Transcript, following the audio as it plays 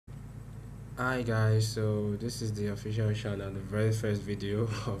Hi guys, so this is the official channel, the very first video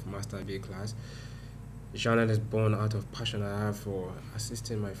of Master B class. The channel is born out of passion I have for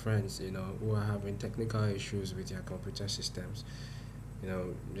assisting my friends, who are having technical issues with their computer systems.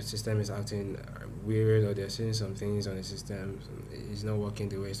 The system is acting weird, or they're seeing some things on the system is not working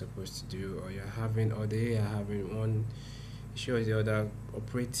the way it's supposed to do, or they are having one issue or the other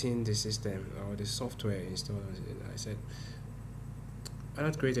operating the system or the software installed on it. I said, why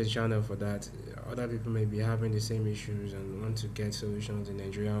not create a channel for that? Other people may be having the same issues and want to get solutions the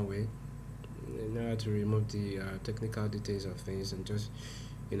Nigerian way in order to remove the technical details of things and just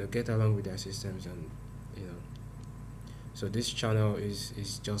get along with their systems. And you know so this channel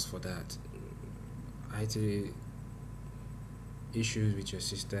is just for that. IT issues with your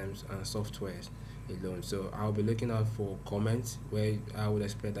systems and softwares alone. So I'll be looking out for comments where I would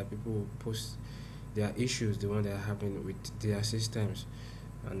expect that people will post their issues, the one they're having with their systems,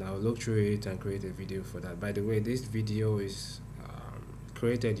 and I'll look through it and create a video for that. By the way, this video is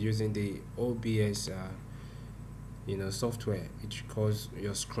created using the OBS software. It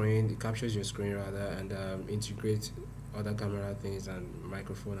captures your screen rather, and integrates other camera things and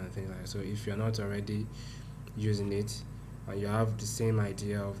microphone and things like that. So if you're not already using it and you have the same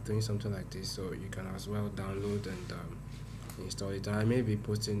idea of doing something like this, so you can as well download and install it. I may be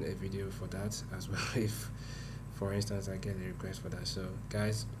posting a video for that as well if for instance I get a request for that. So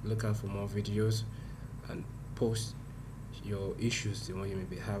guys, look out for more videos and post your issues, the one you may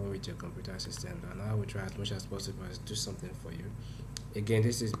be having with your computer system, and I will try as much as possible to do something for you. Again,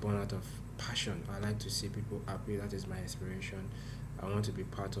 this is born out of passion. I like to see people happy. That is my inspiration. I want to be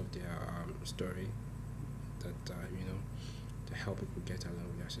part of their story, that to help people get along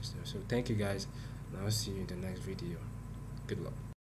with their system. So thank you guys, and I'll see you in the next video. Good luck.